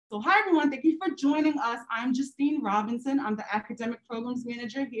So hi everyone, thank you for joining us. I'm Justine Robinson. I'm the Academic Programs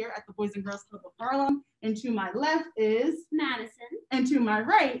Manager here at the Boys and Girls Club of Harlem. And to my left is Madison. And to my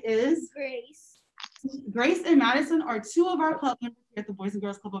right is Grace. Grace and Madison are two of our club members here at the Boys and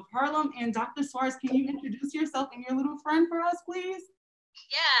Girls Club of Harlem. And Dr. Suarez, can you introduce yourself and your little friend for us, please?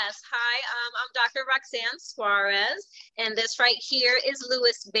 Yes, hi, I'm Dr. Roxanne Suarez, and this right here is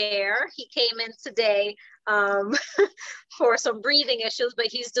Louis Bear. He came in today for some breathing issues, but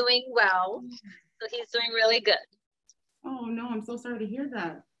he's doing well, so he's doing really good. Oh no, I'm so sorry to hear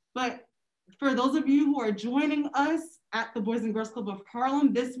that. But for those of you who are joining us at the Boys and Girls Club of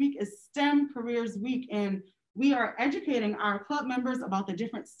Harlem, this week is STEM Careers Week, and we are educating our club members about the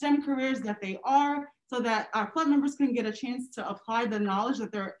different STEM careers that they are, so that our club members can get a chance to apply the knowledge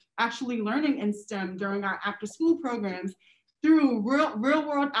that they're actually learning in STEM during our after-school programs through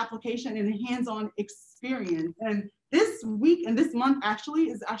real-world application and hands-on experience. And this week and this month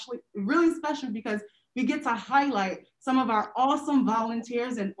is really special because we get to highlight some of our awesome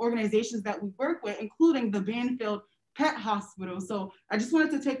volunteers and organizations that we work with, including the Banfield Pet Hospital. So I just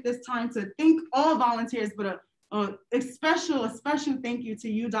wanted to take this time to thank all volunteers, but a special thank you to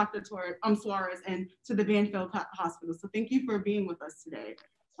you, Dr. Suarez, and to the Banfield Pet Hospital. So thank you for being with us today.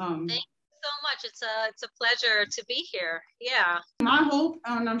 Thank you so much. It's a pleasure to be here. Yeah. My hope,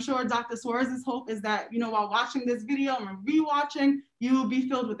 and I'm sure Dr. Suarez's hope, is that, while watching this video and rewatching, you will be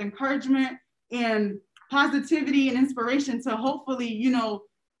filled with encouragement and positivity and inspiration to hopefully,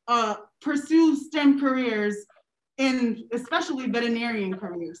 pursue STEM careers, and especially veterinarian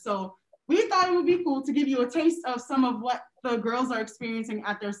careers. So we thought it would be cool to give you a taste of some of what the girls are experiencing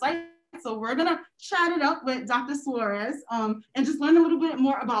at their site. So we're gonna chat it up with Dr. Suarez and just learn a little bit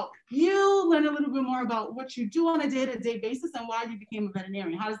more about you, learn a little bit more about what you do on a day-to-day basis and why you became a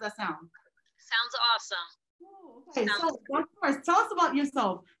veterinarian. How does that sound? Sounds awesome. Oh, okay, so Dr. Suarez, tell us about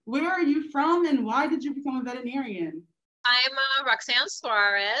yourself. Where are you from and why did you become a veterinarian? I'm Roxanne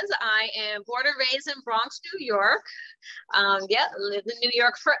Suarez. I am born and raised in Bronx, New York. Lived in New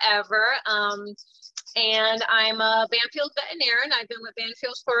York forever. And I'm a Banfield veterinarian. I've been with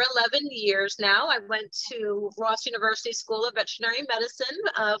Banfield for 11 years now. I went to Ross University School of Veterinary Medicine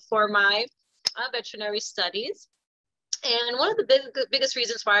for my veterinary studies. And one of the biggest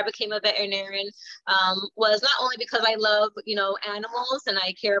reasons why I became a veterinarian was not only because I love, animals and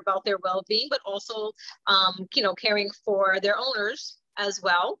I care about their well-being, but also, caring for their owners as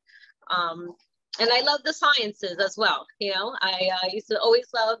well. And I love the sciences as well. I used to always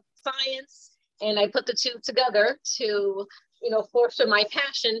love science, and I put the two together to, foster my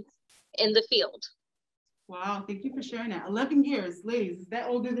passion in the field. Wow, thank you for sharing that. 11 years, ladies, is that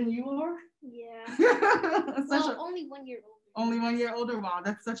older than you are? Yeah. Only 1 year older. Only 1 year older? Wow,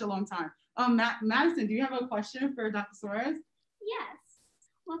 that's such a long time. Madison, do you have a question for Dr. Suarez? Yes.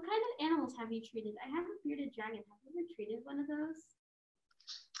 What kind of animals have you treated? I have a bearded dragon. Have you ever treated one of those?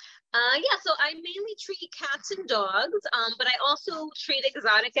 So I mainly treat cats and dogs, but I also treat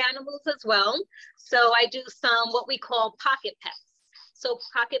exotic animals as well. So I do some what we call pocket pets. So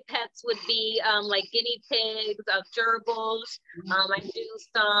pocket pets would be like guinea pigs, gerbils. I do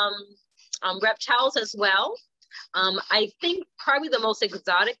some reptiles as well. I think probably the most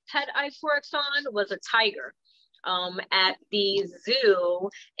exotic pet I've worked on was a tiger at the zoo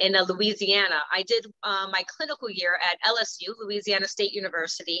in Louisiana. I did my clinical year at LSU, Louisiana State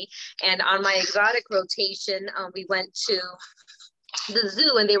University. And on my exotic rotation, we went to the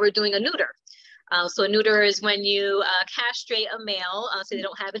zoo and they were doing a neuter. So a neuter is when you castrate a male so they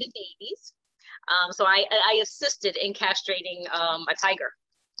don't have any babies. So I assisted in castrating a tiger.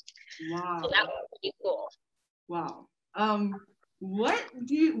 Wow. So that was pretty cool. Wow. What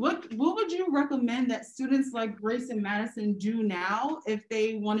would you recommend that students like Grace and Madison do now if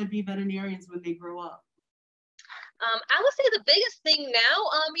they want to be veterinarians when they grow up? I would say the biggest thing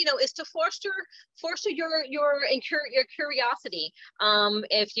now, is to foster your curiosity.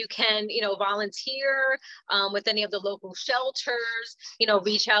 If you can, volunteer with any of the local shelters,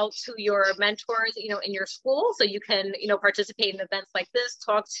 reach out to your mentors, in your school, so you can, participate in events like this,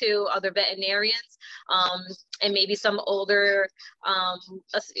 talk to other veterinarians, and maybe some older, of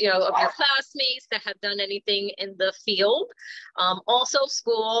your classmates that have done anything in the field. Also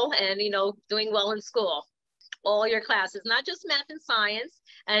school and, doing well in school. All your classes, not just math and science.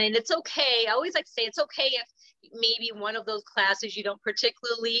 And it's okay. I always like to say it's okay if maybe one of those classes you don't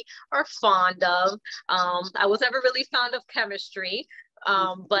particularly are fond of. I was never really fond of chemistry,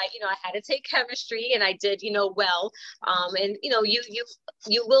 but I had to take chemistry and I did, well. And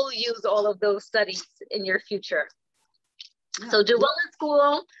you will use all of those studies in your future. Yeah. So do well in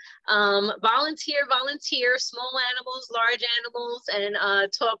school, volunteer, small animals, large animals, and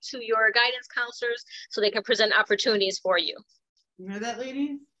talk to your guidance counselors so they can present opportunities for you. You hear that,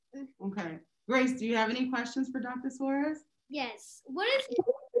 ladies? Okay. Grace, do you have any questions for Dr. Suarez? Yes. What is your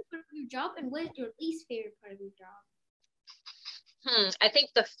favorite part of your job and what is your least favorite part of your job? I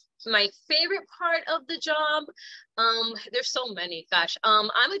think my favorite part of the job, there's so many, gosh.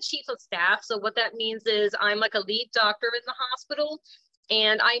 I'm a chief of staff. So what that means is I'm like a lead doctor in the hospital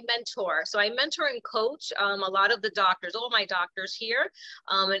and I mentor. So I mentor and coach a lot of the doctors, all my doctors here.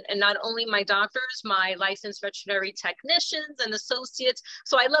 And not only my doctors, my licensed veterinary technicians and associates.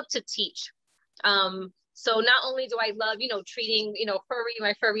 So I love to teach. So not only do I love, treating,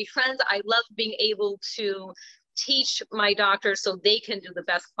 my furry friends, I love being able to teach my doctors so they can do the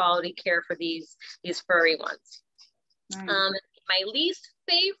best quality care for these furry ones. Nice. My least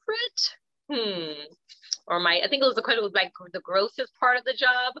favorite, I think it was the grossest part of the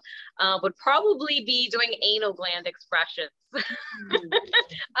job would probably be doing anal gland expressions.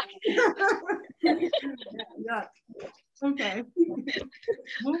 Yeah. Okay.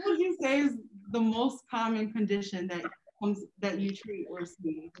 What would you say is the most common condition that you treat or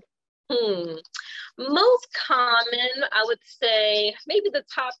see? Most common, I would say, maybe the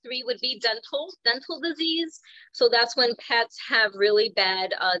top 3 would be dental disease. So that's when pets have really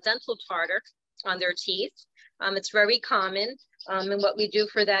bad dental tartar on their teeth. It's very common. And what we do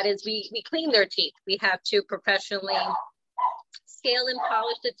for that is we clean their teeth. We have to professionally scale and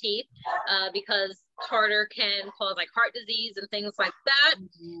polish the teeth because tartar can cause like heart disease and things like that.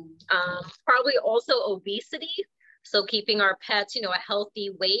 Probably also obesity. So keeping our pets, a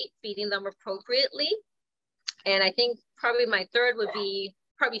healthy weight, feeding them appropriately. And I think probably my third would be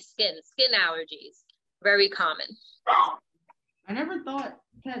probably skin allergies. Very common. I never thought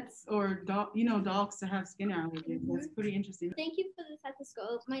pets or dogs to have skin allergies. That's pretty interesting. Thank you for the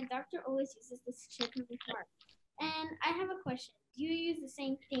stethoscope. My doctor always uses this to check my heart. And I have a question. Do you use the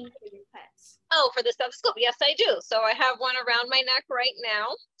same thing for your pets? Oh, for the stethoscope? Yes, I do. So I have one around my neck right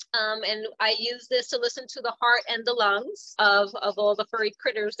now. And I use this to listen to the heart and the lungs of all the furry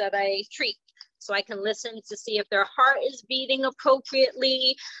critters that I treat. So I can listen to see if their heart is beating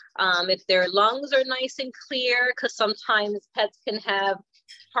appropriately, if their lungs are nice and clear, because sometimes pets can have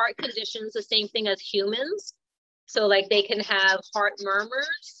heart conditions, the same thing as humans. So like they can have heart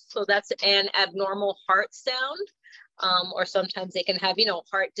murmurs. So that's an abnormal heart sound. Or sometimes they can have,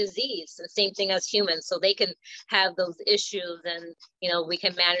 heart disease, the same thing as humans. So they can have those issues and, we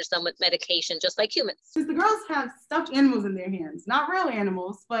can manage them with medication just like humans. Since the girls have stuffed animals in their hands, not real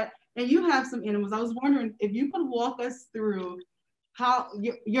animals, and you have some animals, I was wondering if you could walk us through how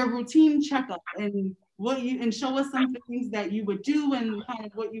your routine checkup and show us some things that you would do and kind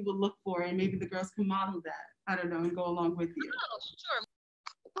of what you would look for, and maybe the girls can model that, I don't know, and go along with you. Oh,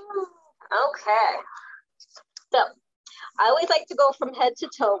 sure. Okay. So I always like to go from head to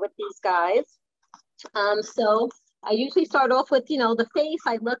toe with these guys. So I usually start off with, the face.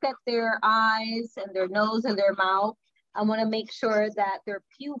 I look at their eyes and their nose and their mouth. I want to make sure that their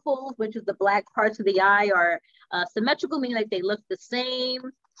pupils, which is the black parts of the eye, are symmetrical, meaning like they look the same.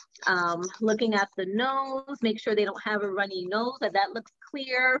 Looking at the nose, make sure they don't have a runny nose, that looks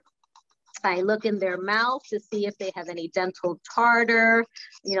clear. I look in their mouth to see if they have any dental tartar,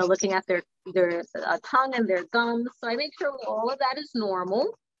 looking at their tongue and their gums. So I make sure all of that is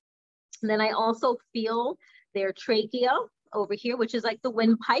normal. And then I also feel their trachea over here, which is like the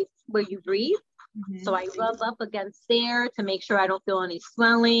windpipe where you breathe. Mm-hmm. So I rub up against there to make sure I don't feel any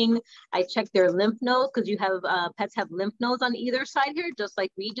swelling. I check their lymph nodes because you have pets have lymph nodes on either side here, just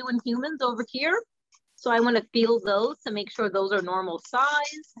like we do in humans over here. So I want to feel those to make sure those are normal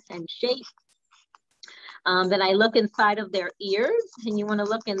size and shape. Then I look inside of their ears, and you want to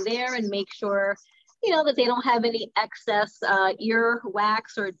look in there and make sure, that they don't have any excess ear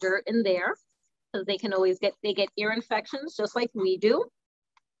wax or dirt in there, because they can always get ear infections just like we do.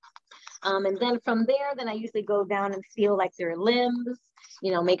 And then from there, I usually go down and feel like their limbs,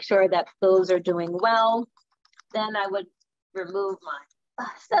 make sure that those are doing well. Then I would remove my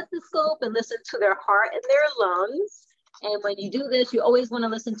stethoscope and listen to their heart and their lungs. And when you do this, you always want to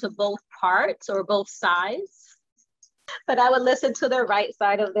listen to both parts or both sides. But I would listen to the right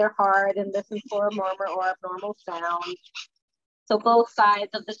side of their heart and listen for a murmur or abnormal sound. So both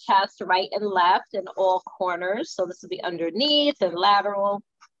sides of the chest, right and left, and all corners. So this is the underneath and lateral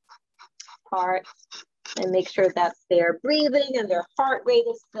part. And make sure that they're breathing and their heart rate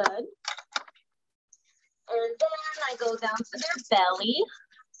is good. And then I go down to their belly.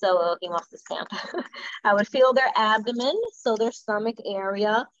 So he wants to stamp. I would feel their abdomen, so their stomach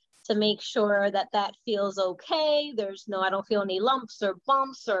area. to make sure that that feels okay. There's no, I don't feel any lumps or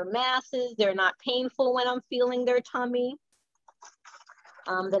bumps or masses. They're not painful when I'm feeling their tummy.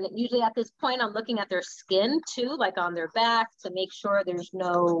 Then usually at this point, I'm looking at their skin too, like on their back, to make sure there's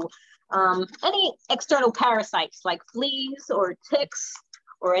no any external parasites like fleas or ticks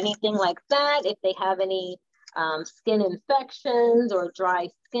or anything like that. If they have any skin infections or dry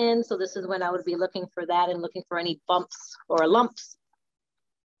skin. So this is when I would be looking for that and looking for any bumps or lumps.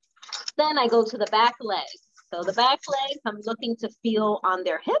 Then I go to the back legs. So the back legs, I'm looking to feel on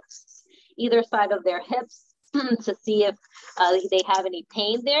their hips, either side of their hips, to see if they have any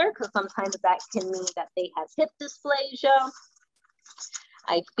pain there, because sometimes that can mean that they have hip dysplasia.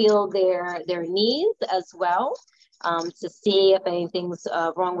 I feel their knees as well, to see if anything's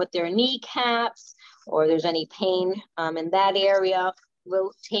wrong with their kneecaps or there's any pain in that area.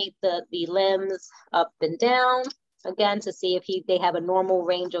 Rotate the limbs up and down, again, to see if they have a normal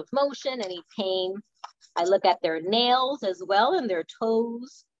range of motion, any pain. I look at their nails as well and their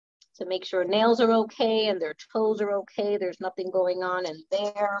toes to make sure nails are okay and their toes are okay. There's nothing going on in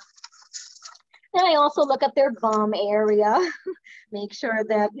there. And I also look at their bum area, make sure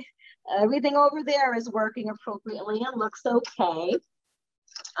that everything over there is working appropriately and looks okay.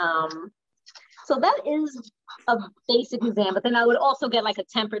 So that is a basic exam, but then I would also get like a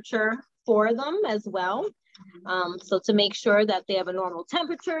temperature for them as well. So to make sure that they have a normal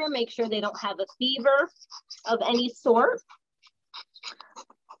temperature, make sure they don't have a fever of any sort.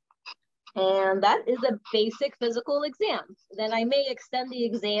 And that is a basic physical exam. Then I may extend the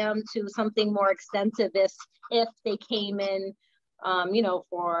exam to something more extensive if they came in, you know,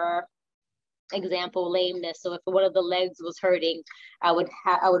 for example, lameness. So if one of the legs was hurting, I would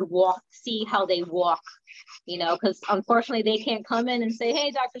walk, see how they walk, you know, because unfortunately they can't come in and say,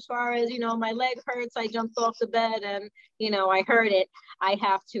 hey, Dr. Suarez, you know, my leg hurts. I jumped off the bed and, you know, I hurt it. I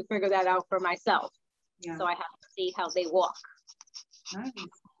have to figure that out for myself. Yeah. So I have to see how they walk. Nice.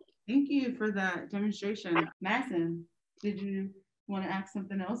 Thank you for that demonstration. Madison, did you want to ask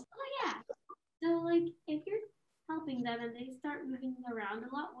something else? Oh, yeah. So, like, if you're helping them and they start moving around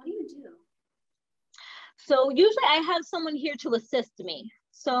a lot, what do you do? So usually I have someone here to assist me.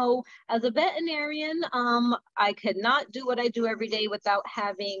 So as a veterinarian, I could not do what I do every day without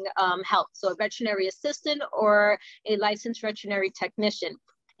having help. So a veterinary assistant or a licensed veterinary technician.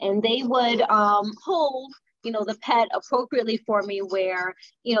 And they would hold, you know, the pet appropriately for me where,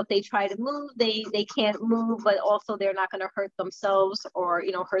 you know, if they try to move, they can't move, but also they're not going to hurt themselves or,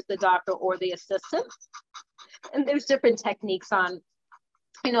 you know, hurt the doctor or the assistant. And there's different techniques on,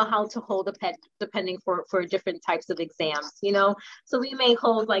 you know, how to hold a pet depending for different types of exams, you know. So we may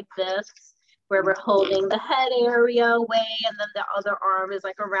hold like this, where we're holding the head area away and then the other arm is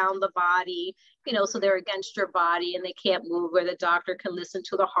like around the body, you know, so they're against your body and they can't move, where the doctor can listen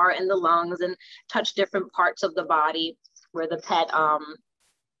to the heart and the lungs and touch different parts of the body where the pet,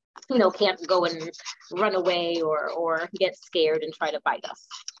 you know, can't go and run away or get scared and try to bite us.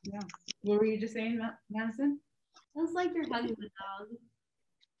 Yeah. What were you just saying, Madison? It's like you're hugging the dog.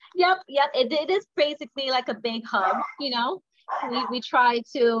 Yep. It is basically like a big hug, you know. We try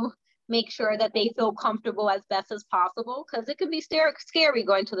to make sure that they feel comfortable as best as possible, because it can be scary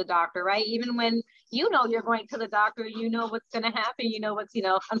going to the doctor, right? Even when you know you're going to the doctor, you know what's going to happen, you know what's, you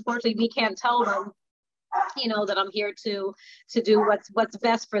know, unfortunately we can't tell them, you know, that I'm here to do what's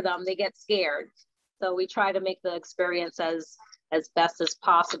best for them. They get scared. So we try to make the experience as best as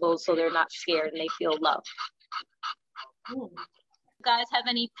possible so they're not scared and they feel loved. Cool. You guys have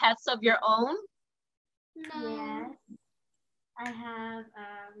any pets of your own? No. Yes. I have,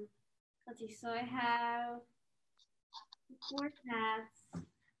 let's see, so I have 4 cats.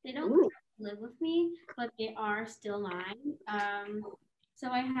 They don't live with me, but they are still mine. So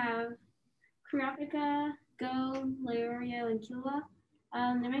I have Kurapika, Go, Leorio, and Kila.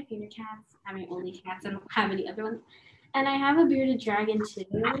 They're my favorite cats. I'm my only cats. I don't have any other ones. And I have a bearded dragon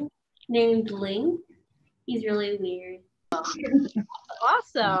too, named Link. He's really weird.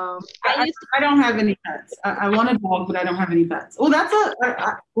 Awesome. I don't have any pets. I want a dog, but I don't have any pets. Well, that's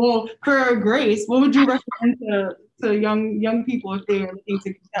well, for Grace, what would you recommend to young people if they are looking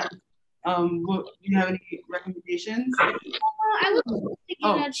to get pets? Do you have any recommendations? I would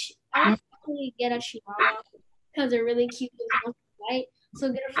probably get a Chihuahua because they're really cute and white.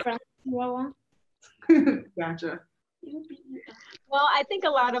 So get a friendly Chihuahua. Gotcha. Well, I think a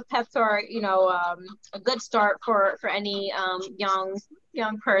lot of pets are, you know, a good start for any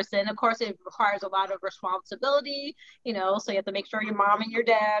young person. Of course, it requires a lot of responsibility, you know, so you have to make sure your mom and your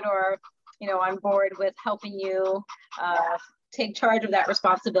dad are, you know, on board with helping you take charge of that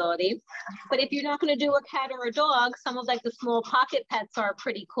responsibility. But if you're not going to do a cat or a dog, some of like the small pocket pets are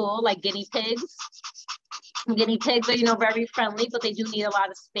pretty cool, like guinea pigs. Guinea pigs are, you know, very friendly, but they do need a lot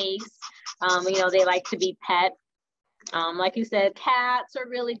of space. You know, they like to be pet. Like you said, cats are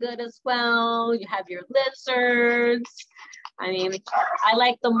really good as well. You have your lizards. I mean, I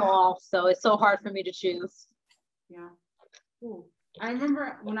like them all, so it's so hard for me to choose. Yeah, cool. I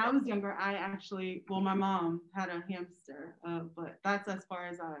remember when I was younger, I actually, well, my mom had a hamster, but that's as far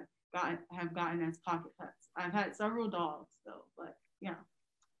as I have gotten as pocket pets. I've had several dogs though, but yeah.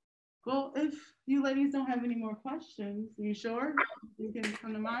 Well, if you ladies don't have any more questions, are you sure? You can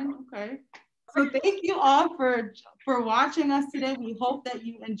come to mind? Okay. So thank you all for watching us today. We hope that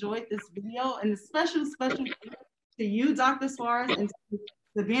you enjoyed this video, and a special thank you to you, Dr. Suarez, and to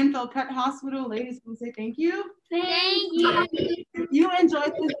the Banfield Pet Hospital. Ladies, can say thank you. Thank you. If you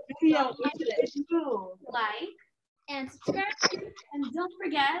enjoyed this video, Like and subscribe, and don't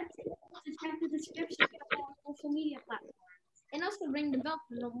forget to check the description of our social media platforms, and also ring the bell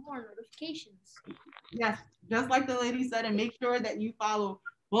for no more notifications. Yes, just like the lady said, and make sure that you follow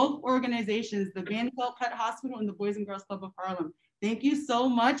both organizations, the Banfield Pet Hospital and the Boys and Girls Club of Harlem. Thank you so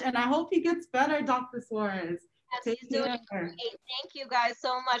much, and I hope he gets better, Dr. Suarez. Yes, he's doing great. Thank you guys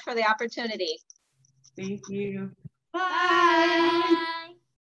so much for the opportunity. Thank you. Bye.